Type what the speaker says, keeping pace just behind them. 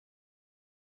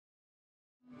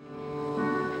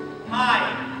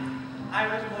I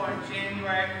was born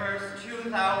January 1st,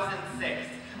 2006.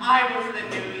 I was the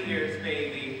New Year's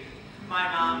baby.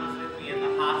 My mom was with me in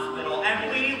the hospital, and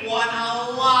we won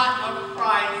a lot of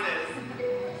prizes.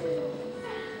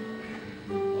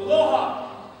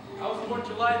 Aloha! I was born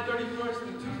July 31st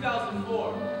in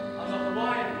 2004 on the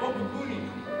Hawaiian Mokopuni,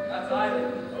 that's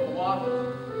island of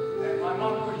Oahu. And my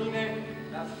mom, Kohine,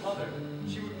 that's mother,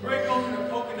 she would break open a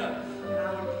coconut, and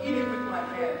I would eat it with my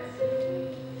hands.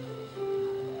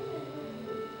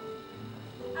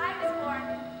 I was born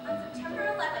on September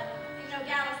 11th in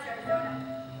Nogales, Arizona.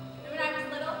 And when I was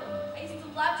little, I used to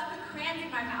love to put crayons in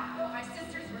my mouth while my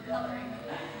sisters were coloring.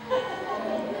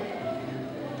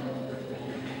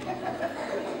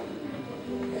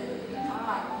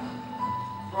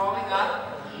 Growing up,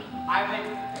 I would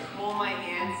pull my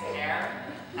aunt's hair,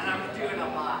 and I was doing a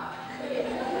lot.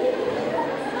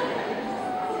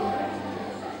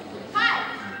 Hi!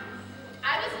 I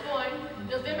was born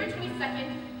November 22nd,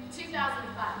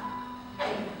 2005.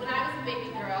 When I was a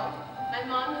baby girl, my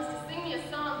mom used to sing me a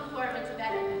song before I went to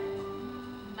bed at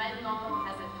night. My mom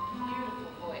has a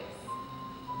beautiful voice.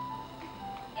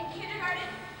 In kindergarten,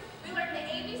 we learned the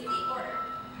ABC order,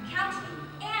 counting,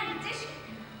 and addition.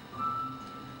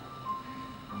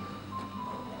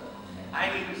 I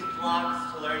used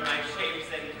blocks to learn my shapes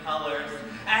and colors.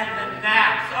 And the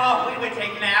naps. Oh, we would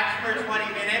take naps for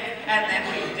 20 minutes, and then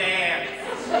we'd dance.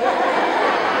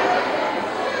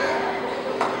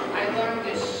 I learned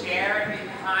to share and be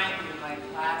kind with my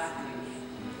classmates.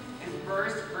 In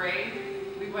first grade,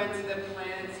 we went to the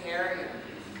planetarium.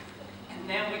 And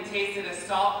then we tasted a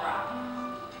salt rock.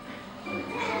 In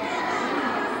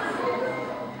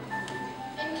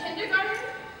kindergarten,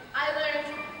 I learned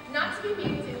not to be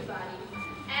mean to anybody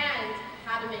and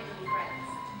how to make new friends.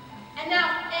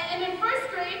 And in first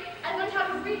grade, I learned how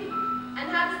to read and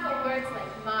how to spell words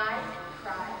like my and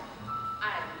cry. I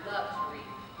love to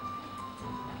read.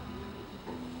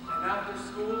 And after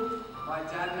school, my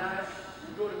dad and I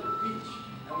would go to the beach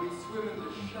and we'd swim in the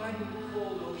shining,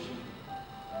 cold ocean.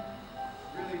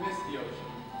 Really miss the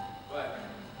ocean, but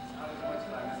not as much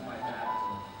as I miss my dad.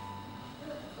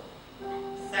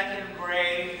 Second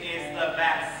grade is the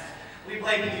best. We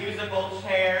play musical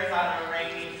chairs on a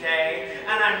rainy day,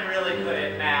 and I'm really good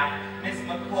at math. Miss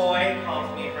McCoy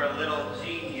calls me her little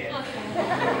genius.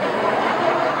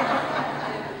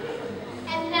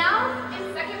 And now,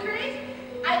 in second grade,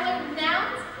 I learned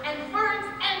nouns and verbs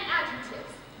and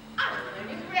adjectives. I'm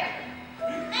learning grammar.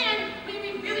 And we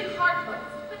read really hard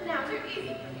books, but nouns are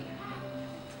easy for me.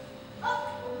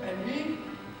 Oh, And me?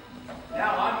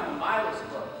 Now I'm in the Miles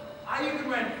Club. I even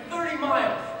ran 30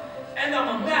 miles. And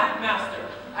I'm a math master.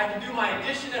 I can do my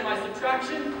addition and my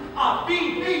subtraction.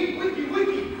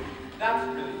 Wiki. That's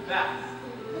really fast.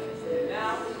 And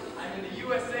now I'm in the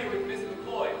USA with Miss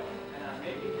McCoy, and I'm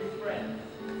making new friends.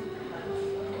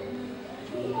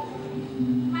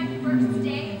 My first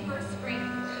day in first grade,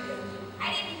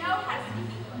 I didn't know how to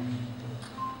speak English.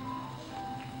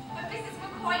 But Mrs.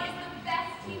 McCoy is the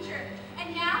best teacher, and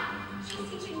now she's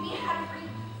teaching me how to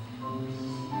read.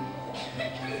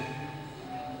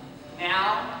 Now,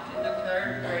 in the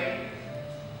third grade,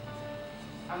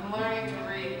 I'm learning to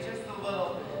read just a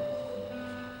little bit.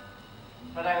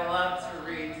 But I love to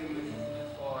read to Mrs.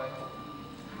 McCoy.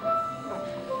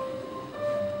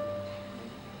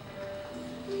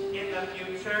 In the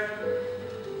future,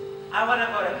 I want to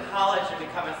go to college and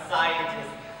become a scientist.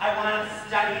 I want to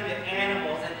study the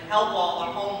animals and help all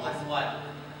the homeless ones.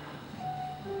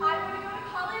 I want to go to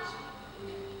college,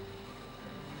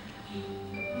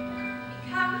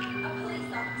 become a police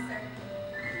officer.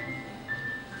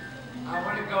 I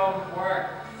want to go and work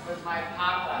with my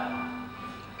papa.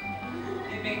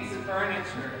 He makes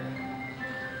furniture.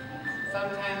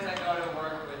 Sometimes I go to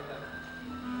work with him.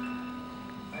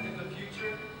 And in the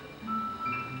future,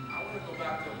 I want to go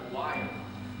back to Hawaii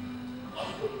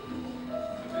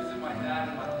to visit my dad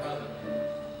and my brother.